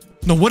again?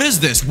 No, what is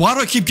this? Why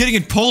do I keep getting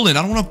in Poland?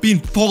 I don't want to be in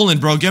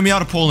Poland, bro. Get me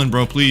out of Poland,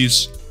 bro,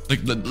 please. Like,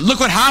 look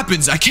what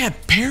happens. I can't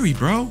parry,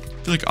 bro.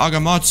 I feel like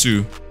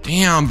Agamatsu.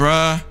 Damn,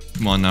 bruh.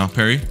 Come on now,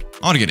 parry.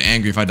 I want to get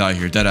angry if I die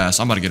here. Deadass.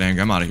 I'm about to get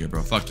angry. I'm out of here,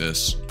 bro. Fuck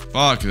this.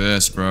 Fuck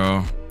this,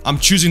 bro. I'm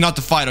choosing not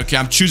to fight, okay?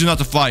 I'm choosing not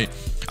to fight.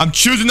 I'm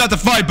choosing not to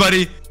fight,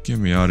 buddy. Get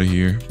me out of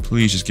here.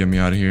 Please just get me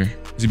out of here.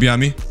 Is he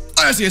behind me?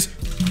 Oh, yes, he is.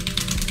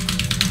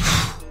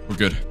 We're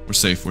good. We're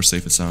safe. We're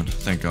safe and sound.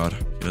 Thank God.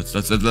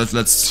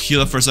 Let's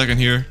heal up for a second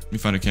here. Let me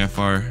find a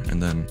campfire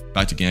and then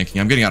back to ganking.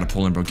 I'm getting out of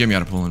Poland, bro. Get me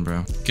out of Poland,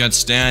 bro. Can't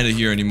stand it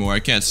here anymore. I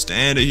can't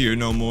stand it here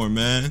no more,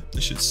 man.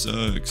 This shit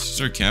sucks. Is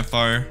there a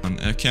campfire?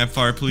 A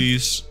campfire,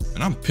 please.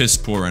 And I'm piss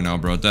poor right now,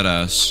 bro.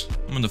 Deadass.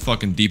 I'm in the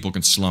fucking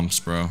Deepwoken slumps,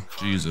 bro.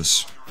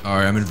 Jesus.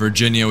 Alright, I'm in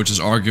Virginia, which is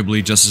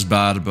arguably just as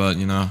bad, but,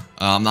 you know,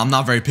 I'm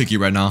not very picky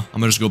right now.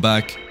 I'm gonna just go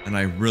back, and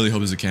I really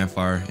hope there's a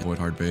campfire. Avoid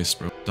hard base,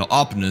 bro. The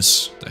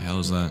Opnus. What the hell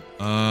is that?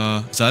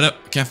 Is that a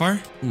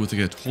campfire? Ooh, it's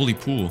like a holy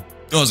pool.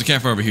 Oh, there's a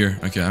campfire over here.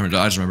 Okay, I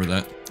just remember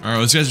that.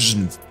 Alright,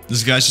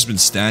 this guy's just been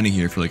standing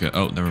here for like a...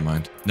 Oh, never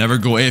mind. Never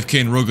go AFK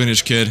in rogue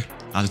lineage, kid.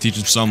 I have to teach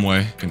him some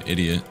way. Like an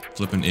idiot.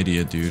 Flippin'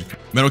 idiot, dude.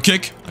 Metal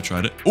kick. I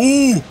tried it.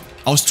 Ooh!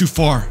 I was too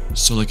far.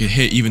 So, like, it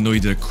hit even though he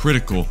did a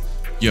critical.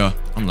 Yeah,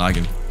 I'm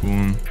lagging.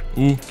 Boom.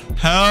 Ooh.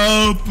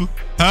 Help!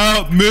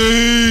 Help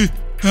me!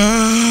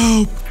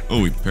 Help!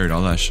 Oh, he parried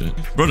all that shit.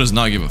 Bro does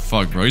not give a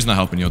fuck, bro. He's not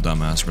helping your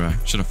dumbass, bro.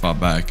 Should have fought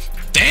back.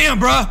 Damn,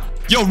 bro!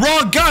 Yo,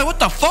 wrong guy! What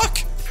the fuck?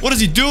 What is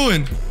he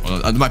doing?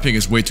 Well, my ping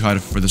is way too high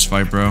for this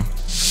fight, bro.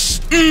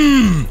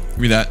 Give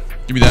me that.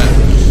 Give me that.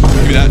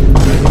 Give me that.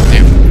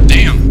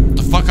 Damn. What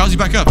the fuck? How's he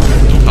back up?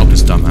 Don't help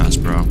his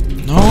dumbass, bro.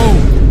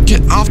 No.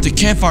 Get off the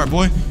campfire,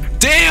 boy.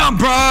 Damn,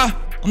 bruh.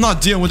 I'm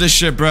not dealing with this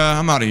shit, bruh.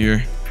 I'm out of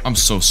here. I'm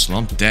so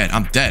slumped. Dead.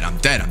 I'm dead. I'm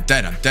dead. I'm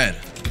dead. I'm dead.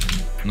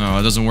 No,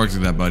 it doesn't work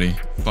like that, buddy.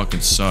 Fucking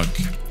suck.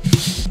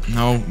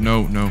 No,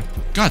 no, no.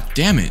 God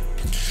damn it.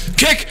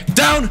 Kick!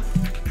 Down!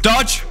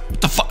 Dodge!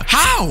 What the fuck?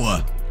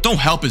 How? Don't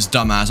help his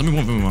dumbass. Let me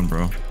 1v1,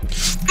 bro.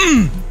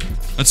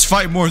 Let's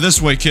fight more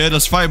this way, kid.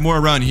 Let's fight more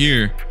around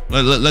here.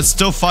 Let's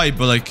still fight,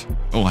 but like...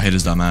 Oh, I hit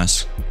his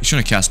dumbass. He's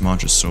trying to cast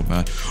mantras so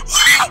bad.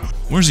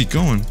 Where's he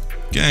going?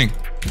 Gang.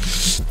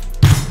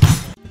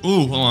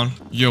 Ooh, hold on.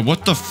 Yo,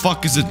 what the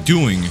fuck is it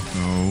doing?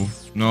 No.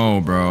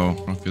 No, bro.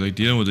 I don't feel like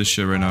dealing with this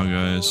shit right now,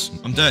 guys.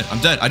 I'm dead. I'm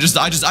dead. I just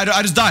died.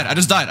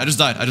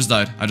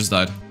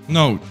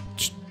 No.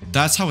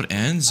 That's how it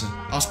ends?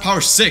 I was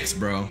power 6,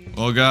 bro.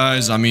 Well,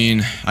 guys, I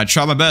mean, I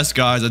tried my best,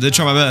 guys. I did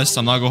try my best.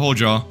 I'm not gonna hold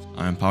y'all.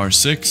 I am power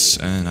 6,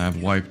 and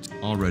I've wiped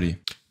already.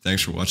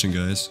 Thanks for watching,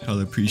 guys. Hell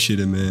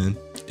appreciate it, man.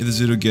 If this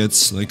video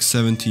gets like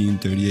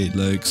 38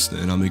 likes,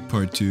 then I'll make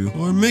part 2.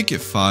 Or make it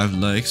 5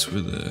 likes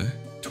with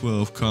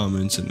 12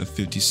 comments and a 8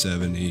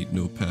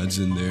 notepads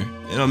in there.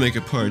 And I'll make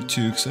a part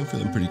 2 because I'm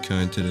feeling pretty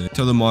kind today.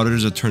 Tell the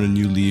monitors to turn a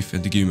new leaf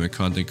and to give me my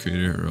content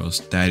creator, or else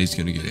daddy's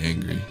gonna get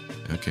angry.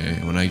 Okay,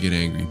 when I get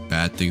angry,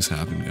 bad things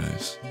happen,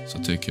 guys. So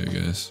take care,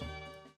 guys.